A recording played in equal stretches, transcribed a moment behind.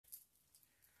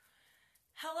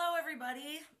Hello,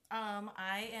 everybody.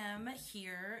 I am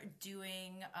here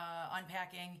doing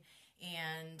unpacking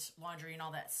and laundry and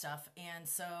all that stuff. And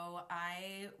so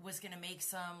I was going to make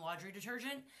some laundry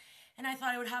detergent, and I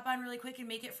thought I would hop on really quick and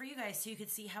make it for you guys so you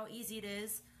could see how easy it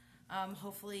is.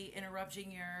 Hopefully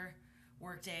interrupting your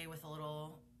workday with a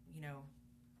little,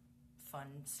 fun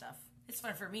stuff. It's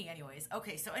fun for me anyways.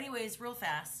 Okay, so anyways, real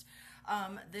fast.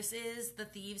 This is the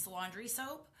Thieves laundry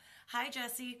soap. Hi,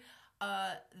 Jesse.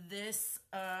 I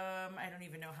don't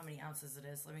even know how many ounces it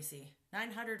is. Let me see.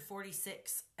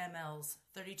 946 mLs,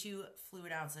 32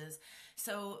 fluid ounces.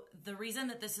 So the reason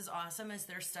that this is awesome is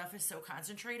their stuff is so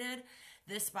concentrated.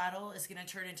 This bottle is going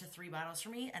to turn into 3 bottles for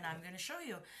me, and I'm going to show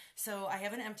you. So I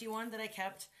have an empty one that I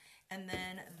kept, and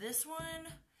then this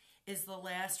one is the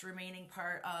last remaining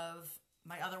part of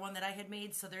my other one that I had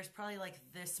made. So there's probably like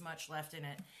this much left in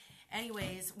it.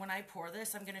 Anyways, when I pour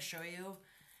this, I'm going to show you.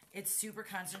 It's super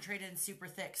concentrated and super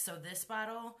thick. So this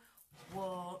bottle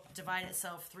will divide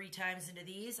itself 3 times into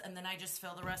these, and then I just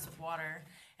fill the rest with water,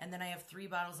 and then I have 3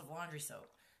 bottles of laundry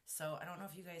soap. So I don't know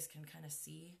if you guys can kind of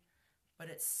see, but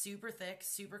it's super thick,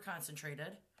 super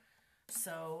concentrated.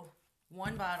 So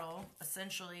one bottle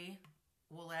essentially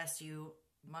will last you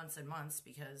months and months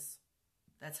because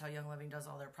that's how Young Living does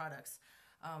all their products.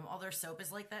 All their soap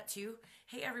is like that too.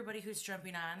 Hey, everybody who's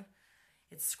jumping on.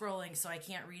 It's scrolling, so I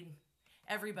can't read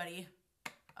everybody.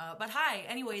 But hi,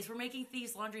 anyways, we're making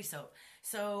Thieves laundry soap.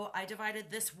 So I divided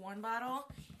this one bottle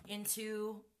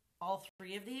into all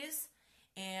 3 of these,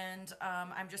 and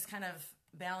I'm just kind of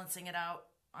balancing it out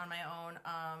on my own.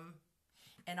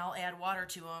 And I'll add water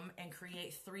to them and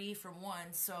create 3 from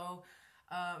 1. So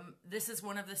this is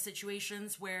one of the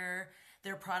situations where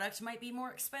their product might be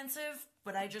more expensive,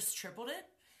 but I just tripled it.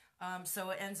 So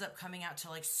it ends up coming out to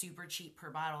like super cheap per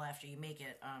bottle after you make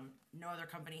it. No other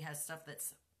company has stuff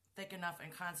that's thick enough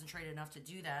and concentrated enough to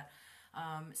do that.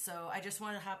 So I just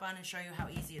wanted to hop on and show you how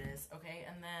easy it is. Okay,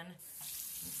 and then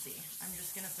let's see. I'm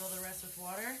just gonna fill the rest with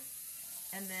water,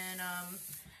 and then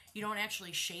you don't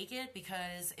actually shake it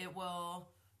because it will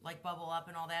like bubble up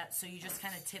and all that. So you just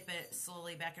kind of tip it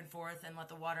slowly back and forth and let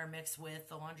the water mix with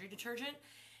the laundry detergent,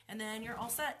 and then you're all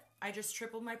set. I just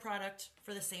tripled my product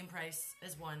for the same price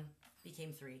as 1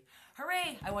 became 3.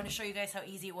 Hooray! I wanted to show you guys how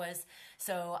easy it was.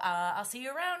 So I'll see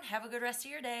you around. Have a good rest of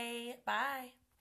your day. Bye.